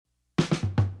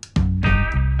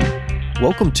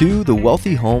Welcome to the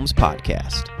Wealthy Homes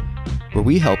Podcast, where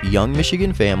we help young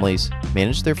Michigan families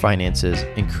manage their finances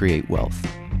and create wealth.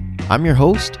 I'm your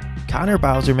host, Connor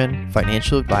Bauserman,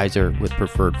 financial advisor with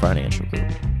Preferred Financial Group.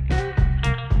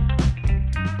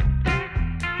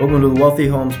 Welcome to the Wealthy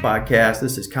Homes Podcast.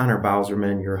 This is Connor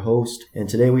Bauserman, your host, and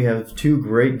today we have two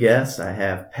great guests. I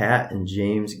have Pat and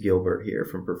James Gilbert here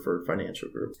from Preferred Financial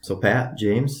Group. So Pat,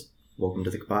 James, welcome to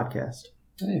the podcast.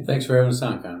 Hey, thanks for having us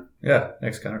on, Connor. Yeah,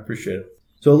 thanks, Connor. Appreciate it.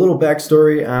 So a little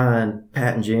backstory on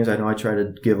Pat and James. I know I try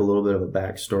to give a little bit of a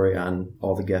backstory on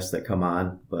all the guests that come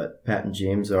on, but Pat and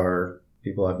James are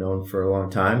people I've known for a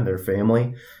long time. They're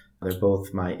family. They're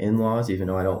both my in-laws, even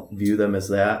though I don't view them as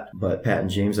that. But Pat and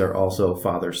James are also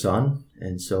father-son.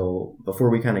 And so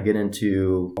before we kind of get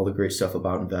into all the great stuff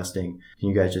about investing, can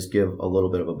you guys just give a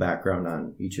little bit of a background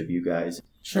on each of you guys?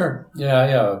 Sure. Yeah,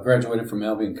 I graduated from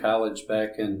Albion College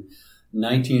back in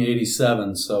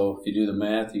 1987. So if you do the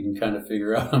math, you can kind of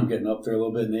figure out I'm getting up there a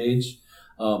little bit in age.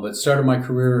 But started my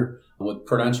career with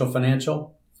Prudential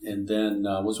Financial and then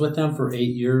was with them for 8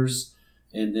 years.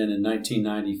 And then in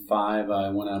 1995, I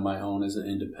went on my own as an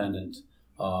independent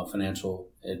financial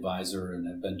advisor, and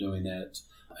I've been doing that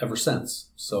ever since.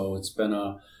 So it's been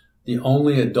the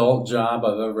only adult job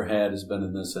I've ever had has been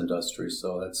in this industry.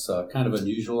 So that's kind of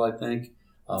unusual, I think,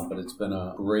 but it's been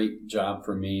a great job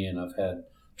for me, and I've had a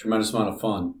tremendous amount of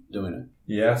fun doing it.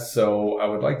 Yeah, so I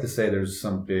would like to say there's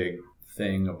some big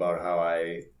thing about how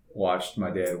I watched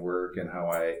my dad work and how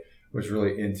I was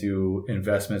really into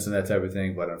investments and that type of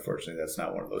thing, but unfortunately that's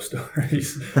not one of those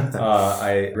stories.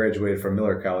 I graduated from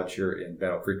Miller College here in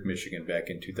Battle Creek, Michigan back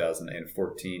in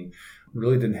 2014.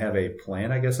 Really didn't have a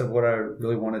plan, I guess, of what I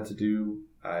really wanted to do.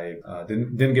 I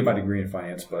didn't get my degree in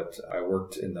finance, but I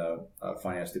worked in the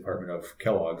finance department of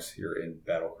Kellogg's here in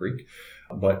Battle Creek,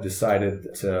 but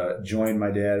decided to join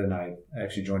my dad, and I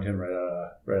actually joined him right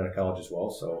out of college as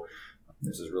well. So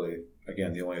this is really,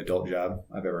 again, the only adult job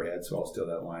I've ever had, so I'll steal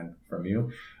that line from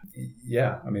you.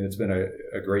 Yeah, I mean, it's been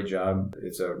a great job.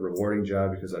 It's a rewarding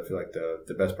job because I feel like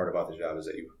the best part about the job is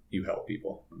that you help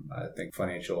people. I think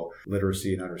financial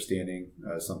literacy and understanding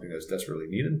is something that's desperately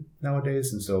needed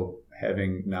nowadays, and so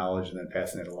having knowledge and then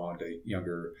passing it along to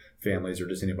younger families or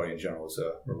just anybody in general is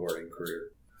a rewarding career.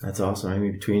 That's awesome. I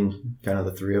mean, between kind of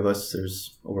the three of us,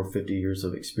 there's over 50 years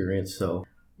of experience, so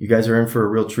you guys are in for a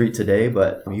real treat today,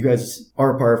 but you guys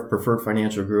are a part of Preferred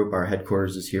Financial Group. Our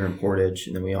headquarters is here in Portage,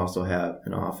 and then we also have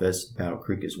an office in Battle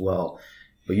Creek as well.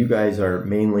 But you guys are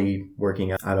mainly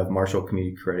working out of Marshall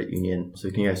Community Credit Union.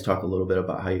 So can you guys talk a little bit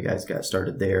about how you guys got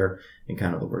started there and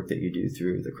kind of the work that you do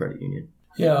through the credit union?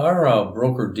 Yeah, our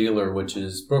broker-dealer,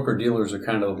 broker-dealers are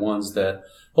kind of the ones that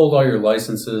hold all your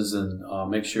licenses and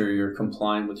make sure you're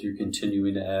compliant with your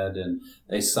continuing ed, and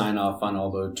they sign off on all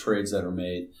the trades that are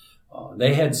made.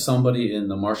 They had somebody in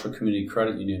the Marshall Community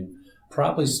Credit Union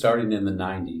probably starting in the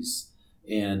 90s.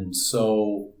 And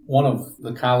so one of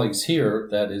the colleagues here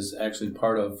that is actually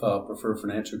part of Preferred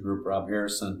Financial Group, Rob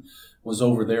Harrison, was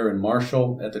over there in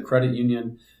Marshall at the credit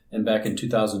union. And back in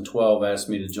 2012, asked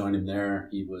me to join him there.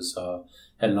 He was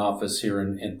had an office here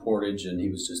in Portage, and he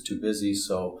was just too busy.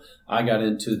 So I got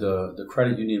into the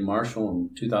credit union Marshall in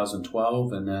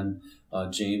 2012, and then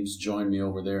James joined me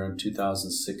over there in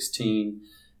 2016.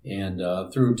 And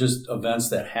through just events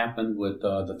that happened with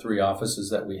the three offices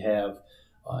that we have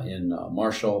in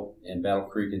Marshall and Battle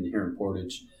Creek and here in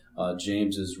Portage,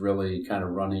 James is really kind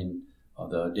of running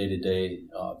the day-to-day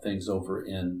things over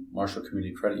in Marshall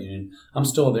Community Credit Union. I'm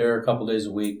still there a couple days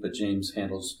a week, but James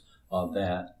handles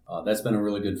that. That's been a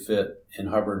really good fit. In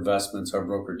Harbor Investments, our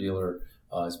broker-dealer,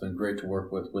 it's been great to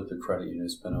work with the credit union.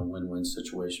 It's been a win-win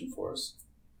situation for us.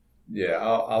 Yeah,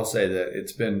 I'll say that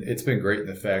it's been great in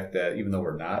the fact that even though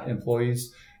we're not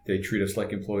employees, they treat us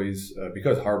like employees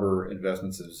because Harbor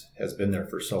Investments has been there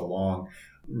for so long.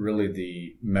 Really,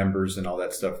 the members and all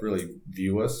that stuff really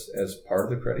view us as part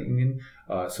of the credit union.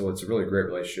 So it's a really great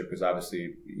relationship because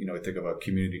obviously, think of a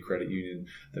community credit union.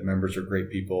 The members are great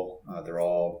people. They're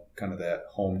all kind of that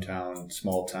hometown,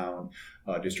 small town,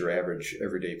 just your average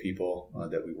everyday people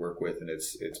that we work with, and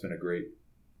it's been a great,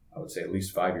 I would say, at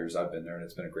least 5 years I've been there, and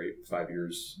it's been a great 5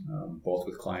 years, both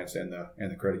with clients and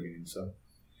the credit union. So,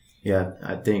 yeah,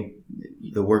 I think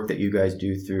the work that you guys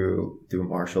do through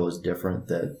Marshall is different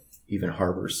that even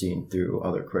Harbor's seen through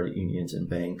other credit unions and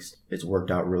banks. It's worked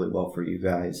out really well for you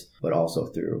guys, but also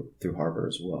through Harbor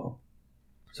as well.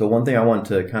 So one thing I want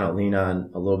to kind of lean on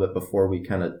a little bit before we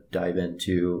kind of dive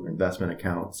into investment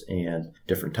accounts and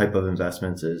different type of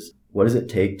investments is what does it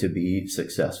take to be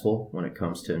successful when it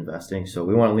comes to investing? So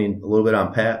we want to lean a little bit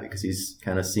on Pat because he's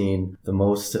kind of seen the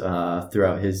most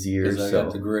throughout his years. Because I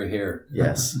got the gray hair.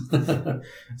 Yes.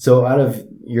 So out of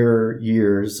your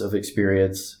years of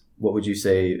experience, what would you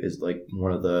say is like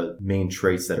one of the main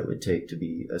traits that it would take to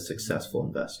be a successful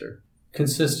investor?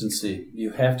 Consistency.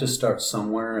 You have to start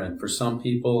somewhere. And for some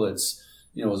people, it's,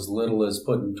 as little as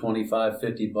putting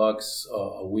 $25-$50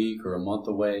 a week or a month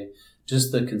away.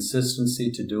 Just the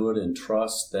consistency to do it and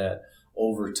trust that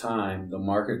over time, the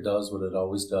market does what it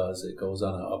always does. It goes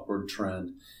on an upward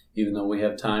trend, even though we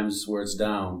have times where it's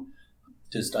down.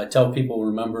 I tell people,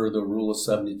 remember the rule of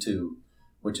 72,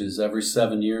 which is every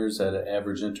 7 years at an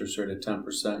average interest rate of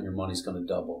 10%, your money's going to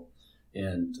double.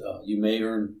 And you may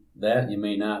earn that, you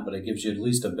may not, but it gives you at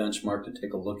least a benchmark to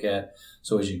take a look at.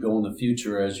 So as you go in the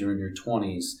future, as you're in your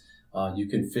 20s, you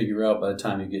can figure out by the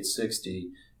time you get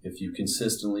 60, if you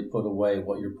consistently put away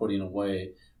what you're putting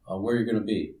away, where you're going to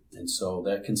be. And so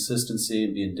that consistency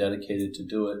and being dedicated to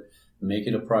do it, make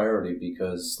it a priority,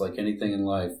 because like anything in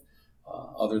life,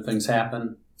 other things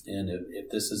happen. And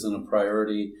if this isn't a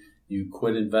priority, you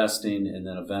quit investing, and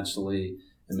then eventually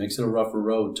it makes it a rougher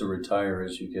road to retire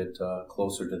as you get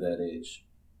closer to that age.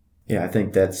 Yeah, I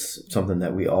think that's something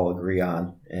that we all agree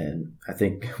on. And I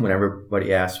think when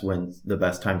everybody asks when's the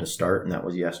best time to start, and that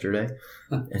was yesterday.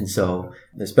 And so,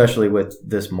 especially with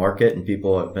this market, and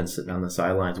people have been sitting on the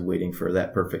sidelines waiting for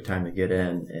that perfect time to get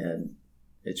in, and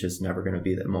it's just never going to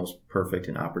be the most perfect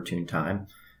and opportune time.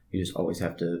 You just always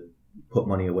have to put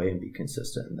money away and be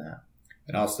consistent in that.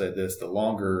 And I'll say this, the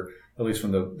longer, at least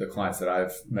from the clients that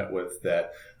I've met with,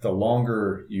 that the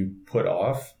longer you put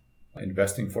off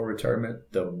investing for retirement,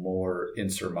 the more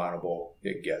insurmountable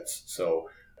it gets. So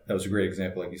that was a great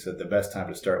example. Like you said, the best time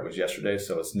to start was yesterday.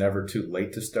 So it's never too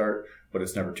late to start, but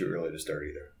it's never too early to start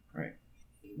either. Right.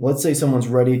 Let's say someone's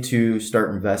ready to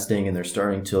start investing and they're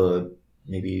starting to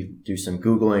maybe do some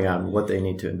Googling on what they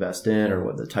need to invest in or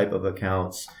what the type of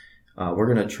accounts.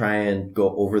 We're going to try and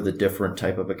go over the different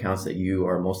type of accounts that you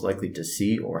are most likely to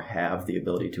see or have the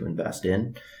ability to invest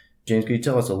in. James, can you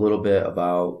tell us a little bit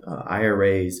about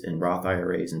IRAs and Roth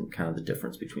IRAs and kind of the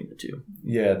difference between the two?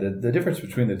 Yeah, the difference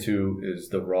between the two is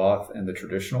the Roth and the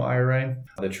traditional IRA.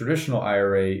 The traditional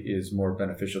IRA is more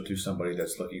beneficial to somebody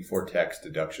that's looking for tax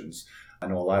deductions. I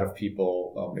know a lot of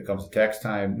people, when it comes to tax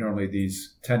time, normally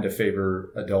these tend to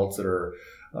favor adults that are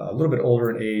a little bit older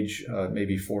in age,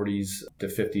 maybe 40s to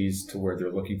 50s, to where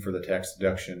they're looking for the tax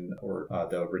deduction or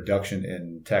the reduction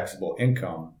in taxable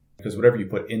income. Because whatever you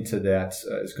put into that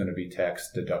is going to be tax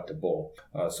deductible.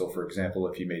 So, for example,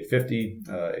 if you made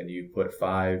 $50 and you put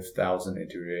 $5,000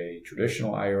 into a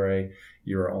traditional IRA,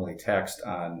 you are only taxed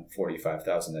on $45,000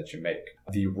 that you make.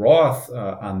 The Roth,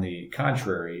 on the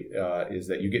contrary, is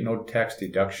that you get no tax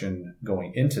deduction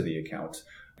going into the account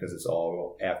because it's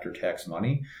all after-tax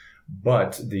money.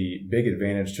 But the big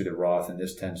advantage to the Roth, and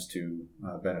this tends to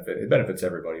it benefits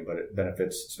everybody, but it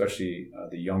benefits especially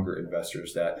the younger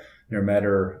investors, that no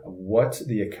matter what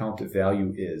the account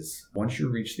value is, once you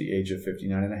reach the age of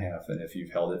 59 and a half, and if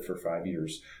you've held it for 5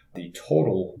 years, the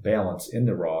total balance in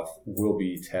the Roth will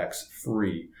be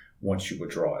tax-free once you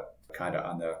withdraw it. Kind of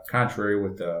on the contrary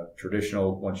with the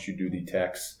traditional, once you do the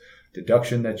tax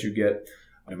deduction that you get,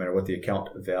 no matter what the account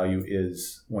value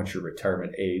is once your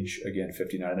retirement age, again,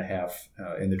 59 and a half,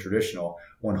 in the traditional,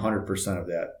 100% of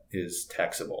that is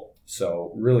taxable.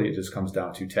 So really it just comes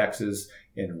down to taxes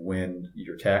and when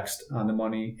you're taxed on the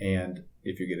money and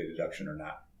if you get a deduction or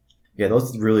not. Yeah,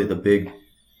 those are really the big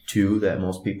two that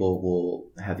most people will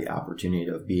have the opportunity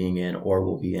of being in or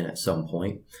will be in at some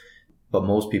point. But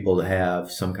most people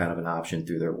have some kind of an option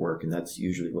through their work, and that's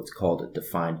usually what's called a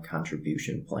defined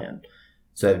contribution plan.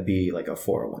 So that'd be like a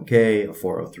 401k, a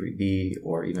 403b,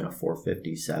 or even a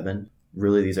 457.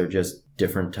 Really, these are just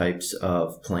different types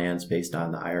of plans based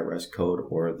on the IRS code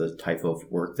or the type of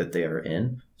work that they are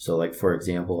in. So like, for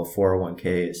example, a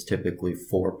 401k is typically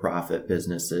for-profit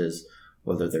businesses,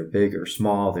 whether they're big or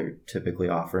small, they're typically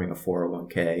offering a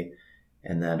 401k.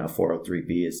 And then a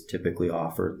 403b is typically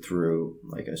offered through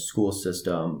like a school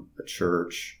system, a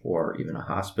church, or even a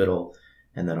hospital.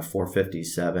 And then a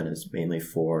 457 is mainly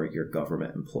for your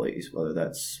government employees, whether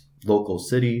that's local,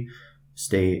 city,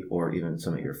 state, or even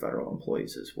some of your federal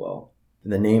employees as well.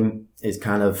 And the name is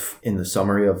kind of in the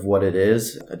summary of what it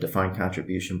is. A defined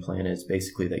contribution plan is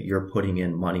basically that you're putting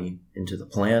in money into the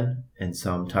plan, and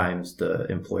sometimes the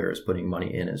employer is putting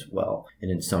money in as well,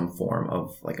 and in some form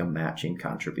of like a matching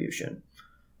contribution.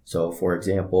 So, for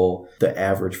example, the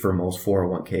average for most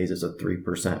 401ks is a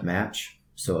 3% match.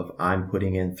 So if I'm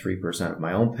putting in 3% of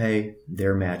my own pay,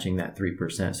 they're matching that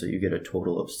 3%. So you get a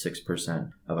total of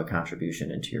 6% of a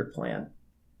contribution into your plan.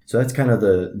 So that's kind of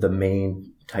the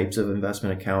main types of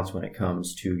investment accounts when it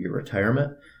comes to your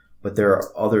retirement. But there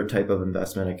are other type of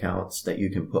investment accounts that you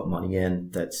can put money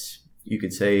in that's, you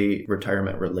could say,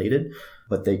 retirement related,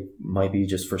 but they might be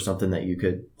just for something that you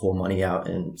could pull money out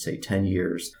in, say, 10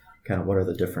 years. Kind of what are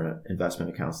the different investment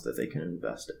accounts that they can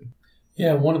invest in?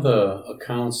 Yeah, one of the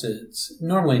accounts, it's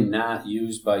normally not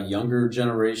used by younger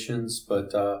generations,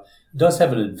 but it does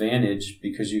have an advantage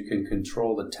because you can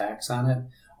control the tax on it,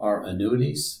 are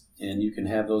annuities. And you can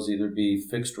have those either be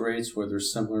fixed rates where they're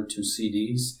similar to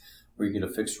CDs, where you get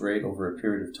a fixed rate over a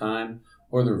period of time,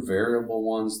 or they're variable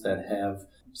ones that have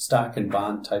stock and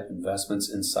bond type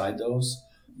investments inside those.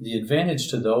 The advantage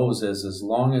to those is as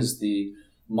long as the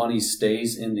money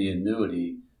stays in the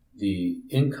annuity, the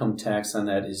income tax on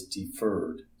that is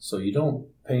deferred. So you don't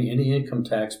pay any income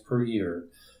tax per year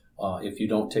if you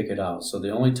don't take it out. So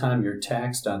the only time you're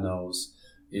taxed on those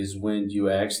is when you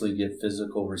actually get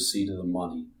physical receipt of the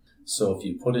money. So if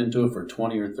you put into it for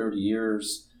 20 or 30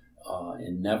 years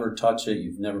and never touch it,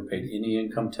 you've never paid any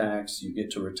income tax, you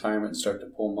get to retirement and start to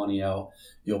pull money out,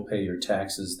 you'll pay your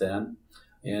taxes then.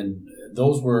 And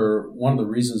those were, one of the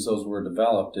reasons those were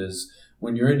developed is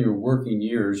when you're in your working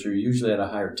years, you're usually at a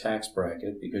higher tax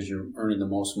bracket because you're earning the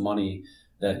most money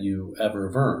that you ever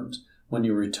have earned. When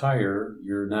you retire,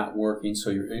 you're not working,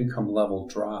 so your income level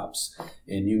drops,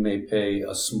 and you may pay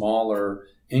a smaller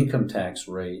income tax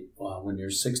rate when you're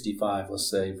 65, let's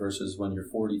say, versus when you're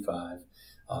 45.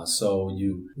 So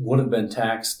you would have been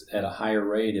taxed at a higher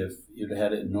rate if you'd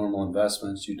had it in normal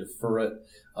investments. You defer it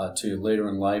to later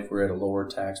in life. We're at a lower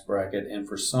tax bracket. And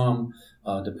for some,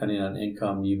 depending on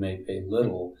income, you may pay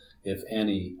little, if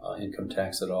any, income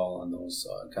tax at all on those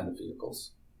kind of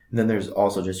vehicles. And then there's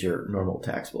also just your normal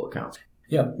taxable accounts.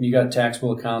 Yeah, you got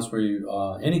taxable accounts where you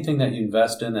anything that you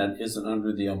invest in that isn't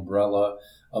under the umbrella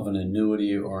of an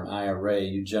annuity or an IRA,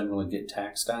 you generally get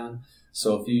taxed on.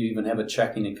 So if you even have a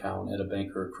checking account at a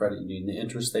bank or a credit union, the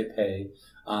interest they pay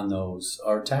on those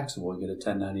are taxable. You get a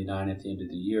 1099 at the end of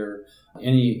the year.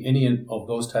 Any of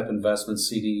those type of investments,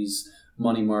 CDs,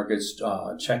 money markets,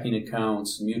 checking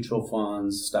accounts, mutual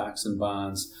funds, stocks and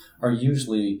bonds, are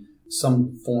usually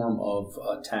some form of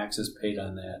taxes paid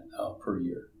on that per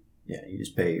year. Yeah, you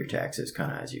just pay your taxes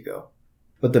kind of as you go.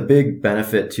 But the big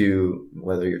benefit to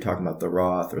whether you're talking about the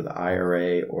Roth or the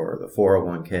IRA or the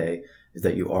 401k is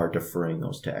that you are deferring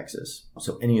those taxes.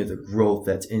 So any of the growth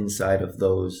that's inside of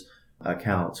those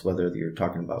accounts, whether you're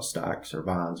talking about stocks or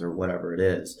bonds or whatever it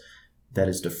is, that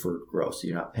is deferred growth. So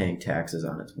you're not paying taxes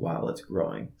on it while it's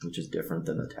growing, which is different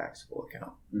than the taxable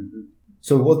account. Mm-hmm.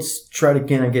 So let's try to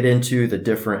kind of get into the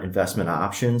different investment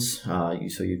options.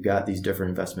 So you've got these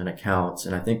different investment accounts.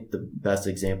 And I think the best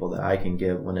example that I can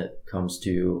give when it comes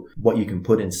to what you can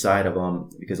put inside of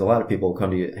them, because a lot of people come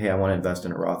to you, hey, I want to invest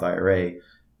in a Roth IRA.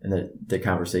 And the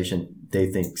conversation,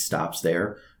 they think, stops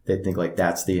there. They think like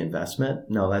that's the investment.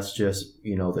 No, that's just,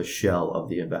 the shell of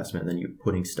the investment. And then you're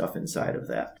putting stuff inside of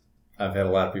that. I've had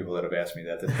a lot of people that have asked me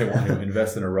that they want to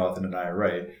invest in a Roth and an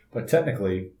IRA. But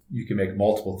technically, you can make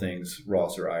multiple things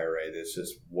Roth or IRA. It's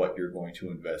just what you're going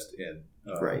to invest in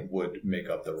would make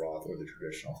up the Roth or the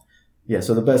traditional. Yeah,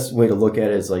 so the best way to look at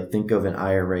it is like think of an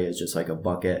IRA as just like a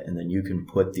bucket, and then you can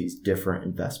put these different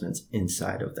investments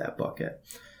inside of that bucket.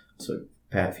 So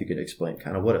Pat, if you could explain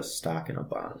kind of what a stock and a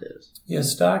bond is. Yeah,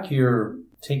 stock, you're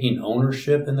taking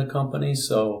ownership in the company.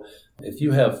 So if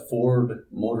you have Ford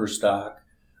Motor stock,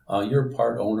 you're a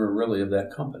part owner really of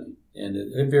that company. And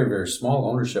a very, very small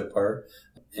ownership part.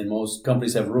 And most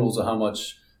companies have rules of how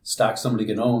much stock somebody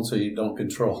can own so you don't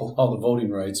control all the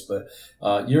voting rights. But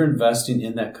you're investing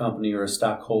in that company. You're a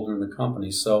stockholder in the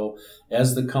company. So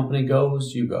as the company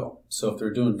goes, you go. So if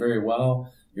they're doing very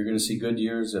well, you're going to see good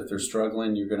years. If they're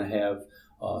struggling, you're going to have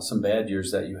some bad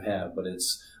years that you have. But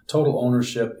it's total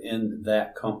ownership in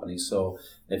that company. So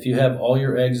if you have all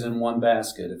your eggs in one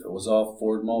basket, if it was all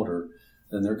Ford Motor,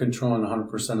 then they're controlling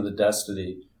 100% of the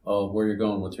destiny of where you're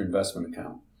going with your investment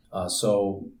account.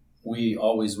 So we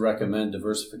always recommend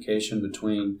diversification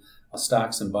between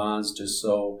stocks and bonds, just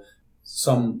so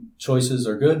some choices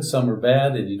are good, some are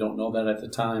bad, and you don't know that at the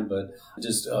time, but it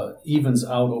just evens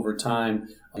out over time.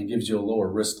 It gives you a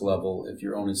lower risk level if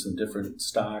you're owning some different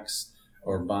stocks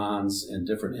or bonds in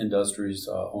different industries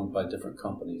owned by different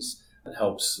companies. It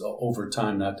helps over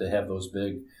time not to have those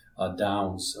big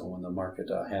downs when the market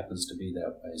happens to be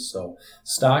that way. So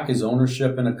stock is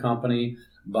ownership in a company.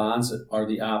 Bonds are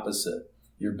the opposite.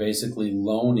 You're basically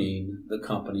loaning the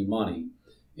company money.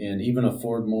 And even a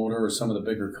Ford Motor or some of the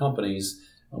bigger companies,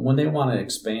 when they want to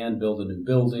expand, build a new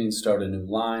building, start a new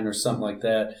line or something like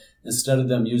that, instead of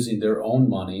them using their own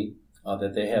money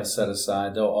that they have set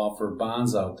aside. They'll offer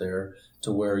bonds out there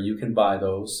to where you can buy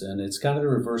those, and it's kind of the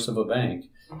reverse of a bank.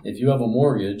 If you have a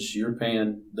mortgage, you're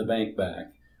paying the bank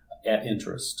back at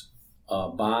interest.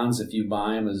 Bonds, if you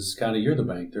buy them, is kind of you're the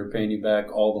bank. They're paying you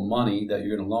back all the money that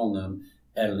you're going to loan them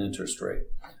at an interest rate.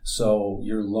 So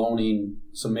you're loaning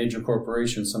some major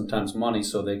corporations sometimes money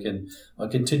so they can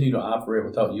continue to operate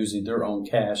without using their own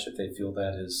cash if they feel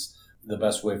that is the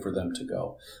best way for them to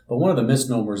go. But one of the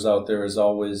misnomers out there is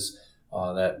always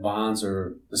that bonds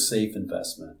are the safe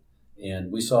investment.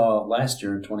 And we saw last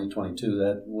year in 2022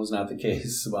 that was not the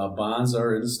case. Bonds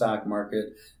are in the stock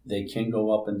market. They can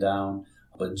go up and down,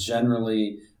 but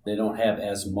generally they don't have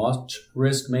as much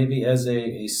risk maybe as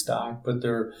a stock, but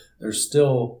there's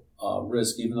still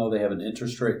risk, even though they have an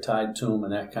interest rate tied to them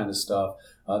and that kind of stuff.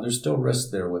 There's still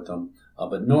risk there with them,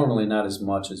 but normally not as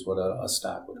much as what a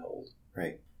stock would hold.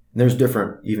 Right. There's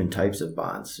different even types of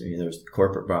bonds. I mean, there's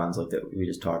corporate bonds like that we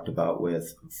just talked about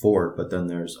with Ford, but then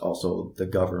there's also the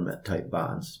government type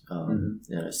bonds. And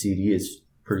a CD is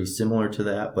pretty similar to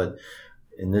that, but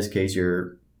in this case,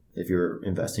 if you're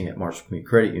investing at Marshall Community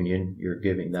Credit Union, you're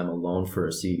giving them a loan for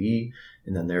a CD,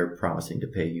 and then they're promising to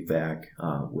pay you back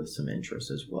with some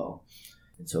interest as well.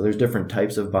 And so there's different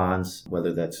types of bonds,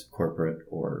 whether that's corporate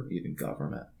or even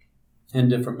government. And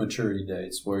different maturity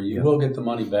dates where you will get the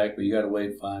money back, but you got to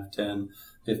wait 5, 10,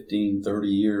 15, 30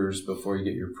 years before you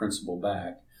get your principal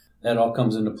back. That all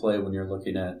comes into play when you're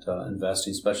looking at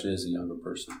investing, especially as a younger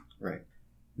person. Right.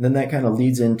 And then that kind of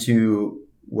leads into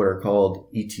what are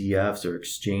called ETFs or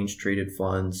exchange traded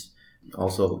funds,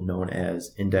 also known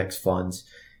as index funds.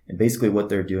 And basically what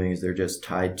they're doing is they're just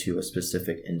tied to a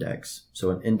specific index. So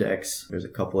an index, there's a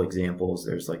couple examples.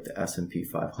 There's like the S&P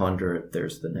 500,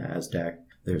 there's the NASDAQ,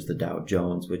 there's the Dow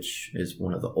Jones, which is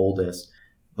one of the oldest.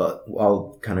 But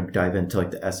I'll kind of dive into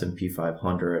like the S&P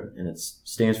 500, and it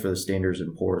stands for the Standard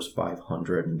 & Poor's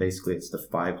 500. And basically it's the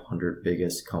 500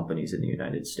 biggest companies in the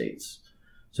United States.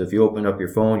 So if you open up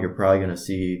your phone, you're probably going to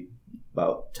see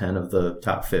about 10 of the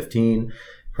top 15,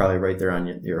 probably right there on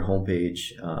your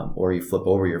homepage, or you flip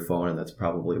over your phone and that's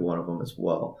probably one of them as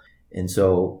well. And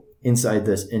so inside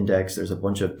this index, there's a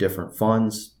bunch of different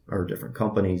funds or different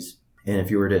companies. And if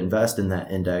you were to invest in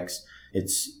that index,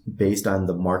 it's based on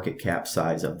the market cap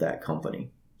size of that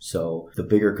company. So the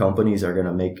bigger companies are going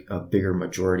to make a bigger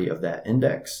majority of that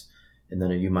index. And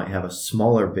then you might have a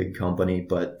smaller big company,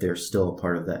 but they're still a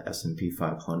part of that S&P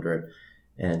 500.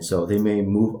 And so they may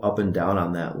move up and down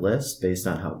on that list based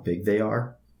on how big they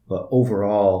are. But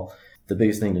overall, the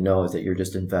biggest thing to know is that you're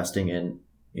just investing in,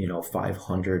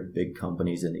 500 big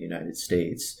companies in the United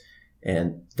States.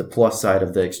 And the plus side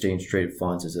of the exchange traded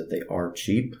funds is that they are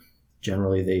cheap.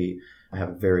 Generally, they have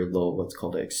a very low what's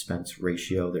called an expense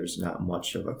ratio. There's not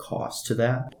much of a cost to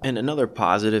that. And another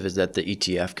positive is that the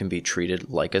ETF can be treated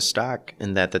like a stock,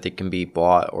 and that they can be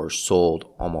bought or sold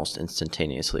almost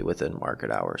instantaneously within market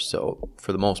hours. So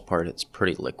for the most part, it's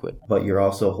pretty liquid. But you're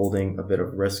also holding a bit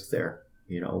of risk there,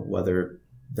 whether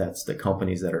that's the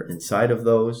companies that are inside of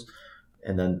those.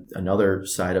 And then another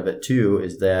side of it too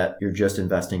is that you're just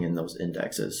investing in those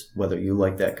indexes, whether you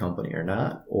like that company or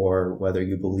not, or whether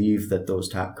you believe that those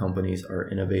top companies are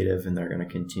innovative and they're going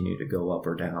to continue to go up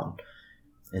or down.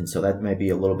 And so that might be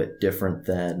a little bit different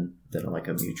than like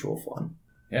a mutual fund.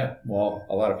 Yeah, well,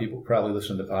 a lot of people probably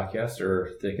listen to the podcast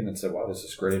are thinking and say, wow, this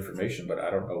is great information, but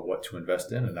I don't know what to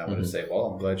invest in. And I'm going to say, well,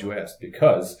 I'm glad you asked,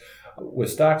 because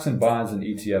with stocks and bonds and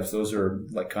ETFs, those are,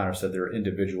 like Connor said, they're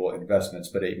individual investments,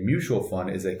 but a mutual fund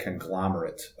is a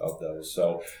conglomerate of those.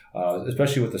 So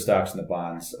especially with the stocks and the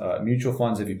bonds, mutual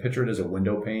funds, if you picture it as a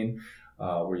window pane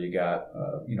where you got,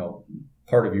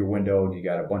 part of your window and you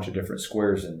got a bunch of different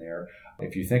squares in there.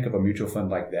 If you think of a mutual fund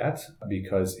like that,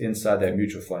 because inside that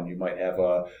mutual fund, you might have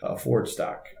a Ford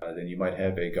stock, then you might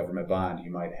have a government bond,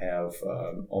 you might have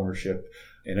ownership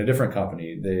in a different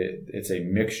company. It's a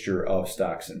mixture of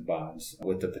stocks and bonds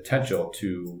with the potential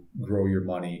to grow your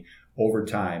money over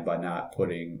time by not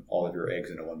putting all of your eggs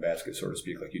into one basket, so to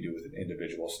speak, like you do with an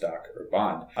individual stock or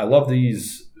bond. I love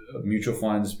these mutual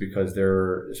funds because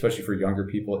they're, especially for younger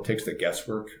people, it takes the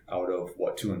guesswork out of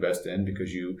what to invest in,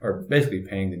 because you are basically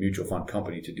paying the mutual fund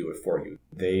company to do it for you.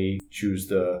 They choose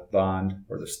the bond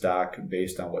or the stock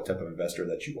based on what type of investor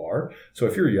that you are. So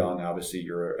if you're young, obviously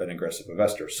you're an aggressive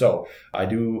investor. So I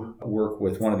do work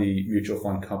with one of the mutual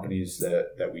fund companies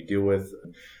that we deal with.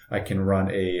 I can run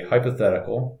a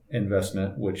hypothetical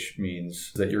investment, which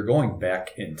means that you're going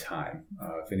back in time.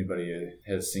 If anybody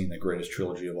has seen the greatest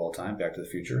trilogy of all time, Back to the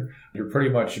Future, you're pretty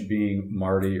much being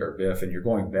Marty or Biff, and you're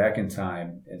going back in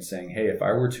time and saying, hey, if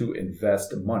I were to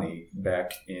invest money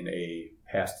back in a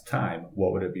past time,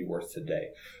 what would it be worth today?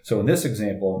 So in this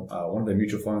example, one of the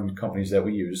mutual fund companies that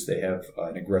we use, they have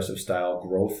an aggressive style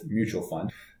growth mutual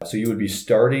fund. So you would be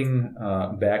starting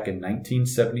back in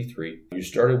 1973. You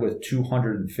started with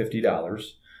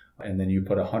 $250. And then you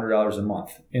put $100 a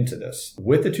month into this.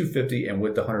 With the $250 and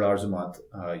with the $100 a month,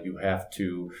 you have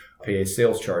to pay a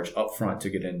sales charge up front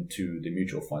to get into the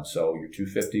mutual fund. So your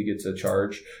 $250 gets a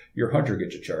charge, your $100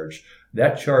 gets a charge.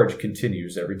 That charge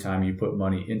continues every time you put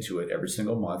money into it every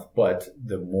single month. But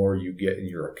the more you get in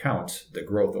your account, the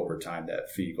growth over time,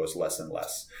 that fee goes less and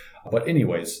less. But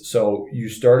anyways, so you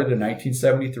started in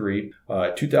 1973,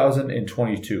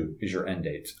 2022 is your end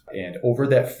date. And over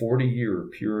that 40-year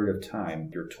period of time,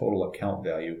 your total account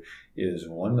value is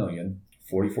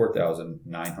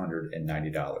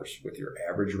 $1,044,990, with your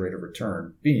average rate of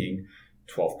return being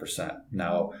 12%.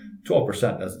 Now,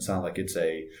 12% doesn't sound like it's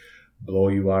a blow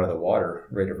you out of the water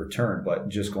rate of return, but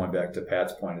just going back to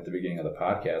Pat's point at the beginning of the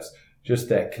podcast, just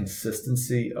that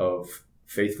consistency of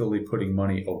faithfully putting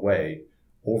money away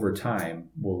over time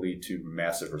will lead to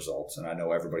massive results. And I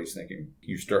know everybody's thinking,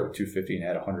 you start with $250 and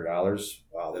add $100.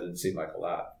 Wow, that didn't seem like a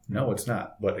lot. No, it's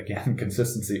not. But again,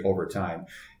 consistency over time,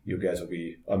 you guys will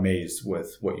be amazed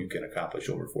with what you can accomplish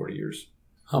over 40 years.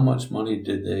 How much money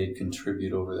did they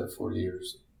contribute over that 40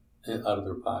 years out of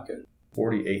their pocket?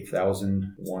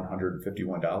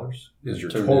 $48,151 is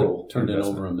your total. Turned it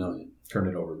over $1 million. Turned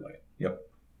it over $1 million. Yep.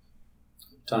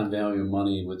 Time value of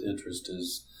money with interest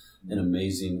is an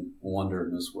amazing wonder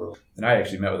in this world. And I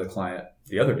actually met with a client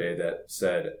the other day that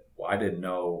said, well, I didn't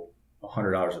know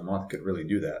 $100 a month could really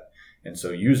do that. And so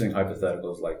using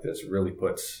hypotheticals like this really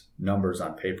puts numbers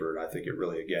on paper. And I think it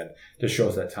really, again, just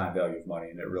shows that time value of money,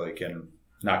 and it really can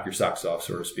knock your socks off,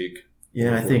 so to speak. Yeah,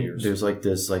 and I think there's like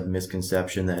this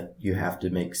misconception that you have to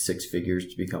make six figures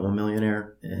to become a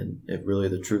millionaire. And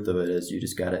the truth of it is you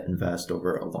just got to invest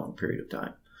over a long period of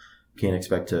time. You can't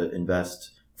expect to invest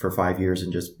for 5 years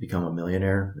and just become a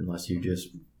millionaire unless you just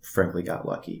frankly got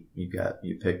lucky. You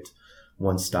picked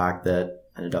one stock that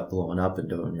ended up blowing up and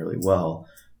doing really well,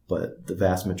 but the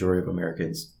vast majority of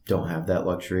Americans don't have that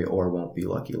luxury or won't be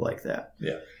lucky like that.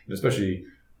 Yeah, and especially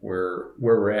where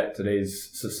we're at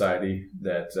today's society,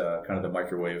 that kind of the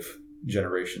microwave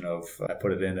generation of I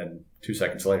put it in and 2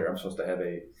 seconds later I'm supposed to have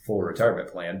a full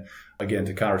retirement plan. Again,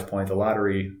 to Connor's point, the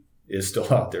lottery is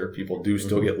still out there. People do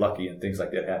still get lucky and things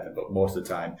like that happen, but most of the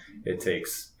time it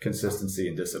takes consistency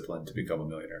and discipline to become a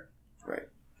millionaire. Right.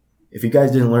 If you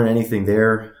guys didn't learn anything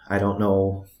there, I don't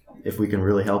know if we can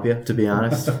really help you, to be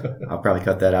honest. I'll probably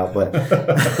cut that out, but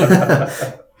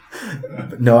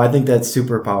no, I think that's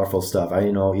super powerful stuff.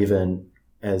 Even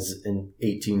as an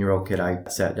 18-year-old kid, I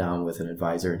sat down with an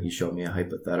advisor and he showed me a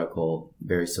hypothetical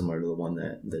very similar to the one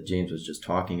that James was just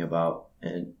talking about.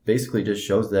 And basically just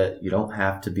shows that you don't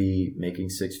have to be making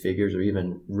six figures or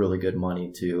even really good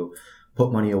money to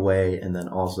put money away and then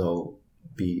also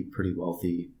be pretty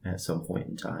wealthy at some point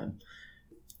in time.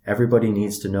 Everybody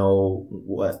needs to know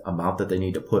what amount that they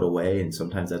need to put away, and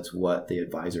sometimes that's what the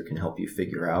advisor can help you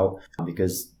figure out,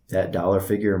 because that dollar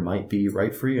figure might be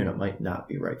right for you and it might not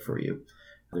be right for you.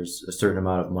 There's a certain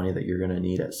amount of money that you're going to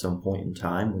need at some point in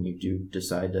time when you do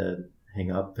decide to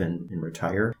hang up and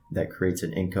retire. That creates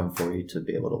an income for you to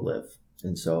be able to live.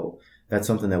 And so that's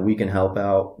something that we can help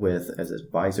out with as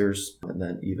advisors, and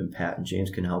then even Pat and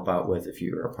James can help out with if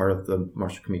you're a part of the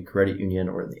Marshall Community Credit Union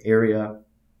or in the area.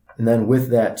 And then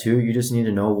with that too, you just need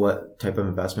to know what type of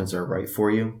investments are right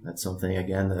for you. That's something,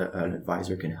 again, that an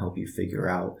advisor can help you figure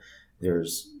out.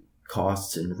 There's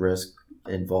costs and risk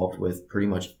involved with pretty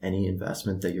much any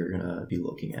investment that you're going to be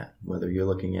looking at, whether you're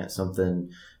looking at something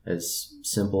as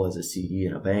simple as a CD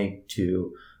in a bank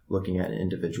to looking at an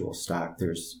individual stock.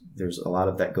 There's a lot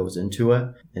of that goes into it,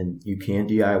 and you can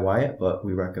DIY it, but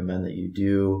we recommend that you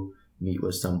do meet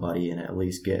with somebody and at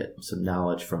least get some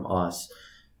knowledge from us,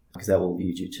 because that will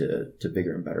lead you to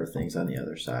bigger and better things on the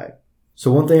other side.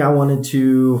 So one thing I wanted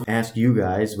to ask you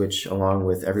guys, which along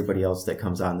with everybody else that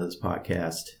comes on this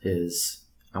podcast, is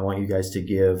I want you guys to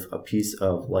give a piece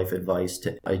of life advice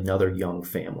to another young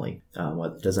family.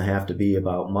 It doesn't have to be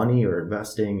about money or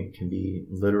investing. It can be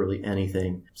literally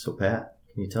anything. So Pat,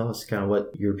 can you tell us kind of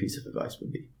what your piece of advice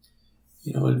would be?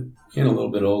 Getting a little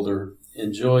bit older,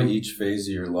 enjoy each phase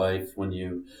of your life. When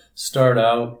you start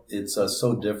out, it's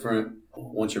so different.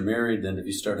 Once you're married, then if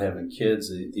you start having kids,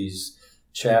 these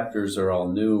chapters are all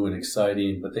new and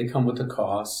exciting, but they come with a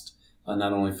cost,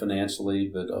 not only financially,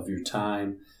 but of your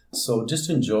time. So just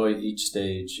enjoy each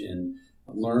stage and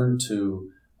learn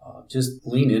to just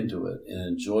lean into it and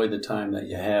enjoy the time that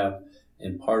you have.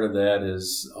 And part of that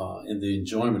is, and the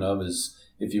enjoyment of is,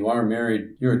 if you are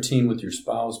married, you're a team with your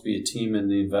spouse, be a team in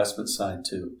the investment side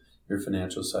too. your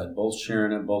financial side, both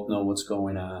sharing it, both know what's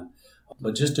going on.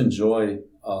 But just enjoy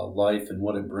life and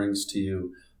what it brings to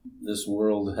you. This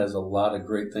world has a lot of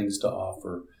great things to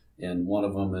offer, and one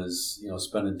of them is,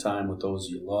 spending time with those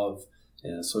you love.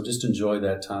 And so just enjoy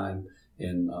that time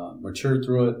and mature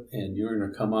through it, and you're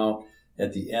going to come out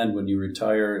at the end when you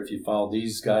retire. If you follow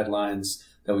these guidelines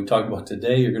that we talked about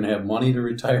today, you're going to have money to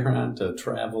retire on, to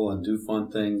travel and do fun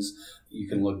things. You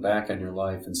can look back on your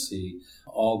life and see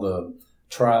all the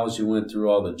trials you went through,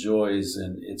 all the joys,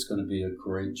 and it's going to be a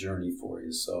great journey for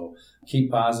you. So keep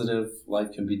positive.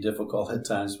 Life can be difficult at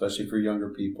times, especially for younger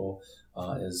people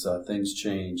as things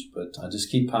change. But just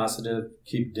keep positive,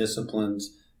 keep disciplined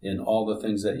in all the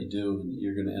things that you do, and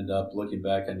you're going to end up looking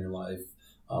back on your life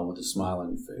with a smile on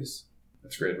your face.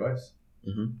 That's great advice.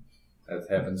 Mm-hmm. That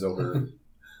happens over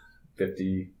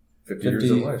 50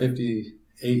 years of life.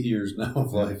 58 years now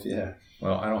of life, yeah.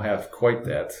 Well, I don't have quite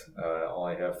that. I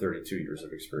only have 32 years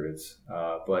of experience.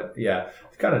 But yeah,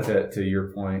 kind of to your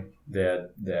point,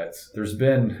 that there's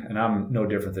been, and I'm no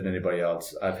different than anybody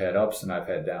else, I've had ups and I've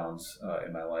had downs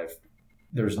in my life.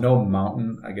 There's no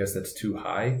mountain, I guess, that's too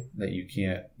high that you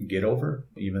can't get over.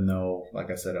 Even though, like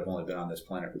I said, I've only been on this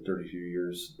planet for 32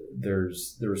 years,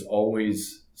 there's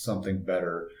always something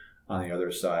better on the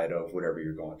other side of whatever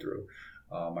you're going through.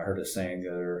 I heard a saying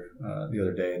the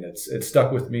other day, and it's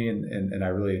stuck with me, and I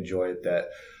really enjoy it, that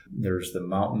there's the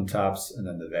mountaintops and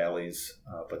then the valleys,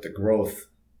 but the growth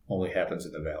only happens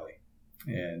in the valley.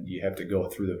 And you have to go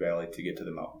through the valley to get to the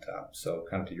mountaintop. So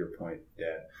kind of to your point,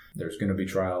 Dad, there's going to be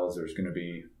trials, there's going to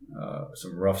be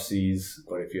some rough seas,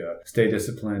 but if you stay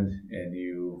disciplined and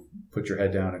you put your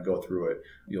head down and go through it,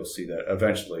 you'll see that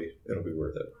eventually it'll be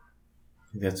worth it.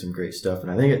 That's some great stuff. And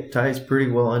I think it ties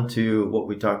pretty well into what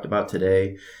we talked about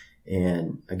today.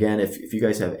 And again, if you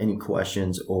guys have any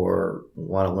questions or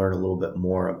want to learn a little bit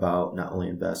more about not only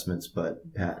investments,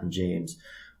 but Pat and James,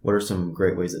 what are some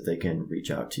great ways that they can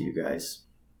reach out to you guys?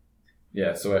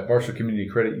 Yeah, so at Marshall Community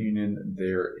Credit Union,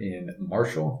 they're in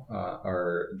Marshall.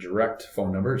 Our direct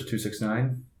phone number is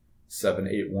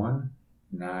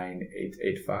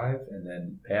 269-781-9885. And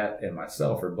then Pat and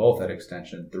myself are both at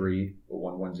extension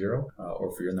 3110.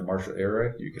 Or if you're in the Marshall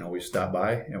area, you can always stop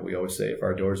by. And we always say, if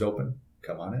our door's open,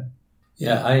 come on in.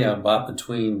 Yeah, I bought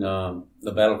between the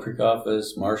Battle Creek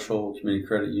office, Marshall Community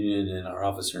Credit Union, and our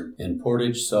office here in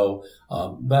Portage. So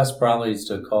best probably is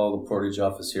to call the Portage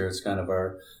office here. It's kind of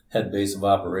our head base of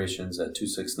operations at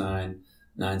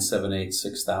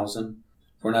 269-978-6000.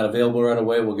 If we're not available right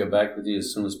away, we'll get back with you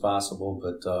as soon as possible.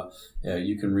 But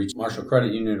you can reach Marshall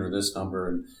Credit Union or this number,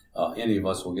 and any of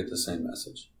us will get the same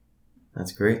message.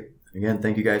 That's great. Again,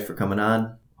 thank you guys for coming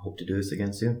on. Hope to do this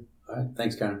again soon. All right.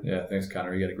 Thanks, Connor. Yeah, thanks,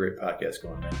 Connor. You got a great podcast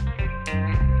going, man.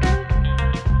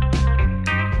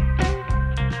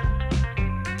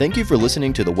 Thank you for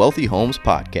listening to the Wealthy Homes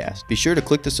Podcast. Be sure to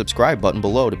click the subscribe button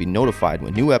below to be notified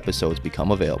when new episodes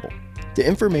become available. The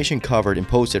information covered and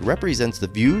posted represents the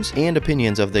views and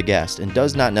opinions of the guest and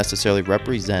does not necessarily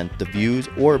represent the views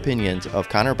or opinions of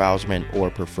Connor Bauserman or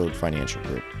Preferred Financial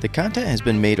Group. The content has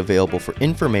been made available for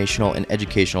informational and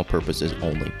educational purposes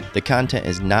only. The content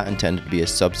is not intended to be a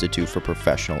substitute for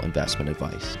professional investment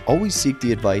advice. Always seek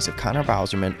the advice of Connor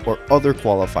Bauserman or other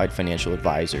qualified financial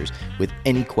advisors with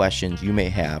any questions you may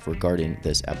have regarding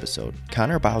this episode.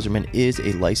 Connor Bauserman is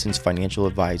a licensed financial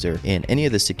advisor, and any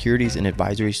of the securities and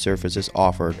advisory services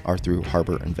offered are through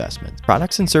Harbor Investments.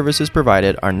 Products and services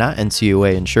provided are not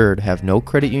NCUA insured, have no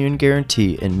credit union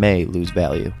guarantee, and may lose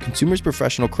value. Consumers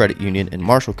Professional Credit Union and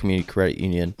Marshall Community Credit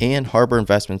Union and Harbor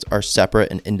Investments are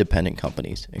separate and independent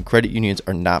companies, and credit unions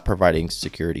are not providing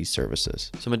securities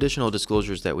services. Some additional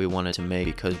disclosures that we wanted to make,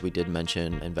 because we did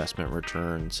mention investment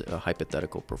returns,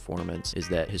 hypothetical performance, is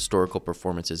that historical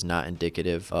performance is not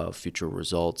indicative of future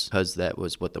results. Because that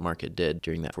was what the market did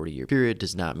during that 40-year period,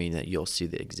 does not mean that you'll see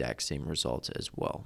the exact same results as well.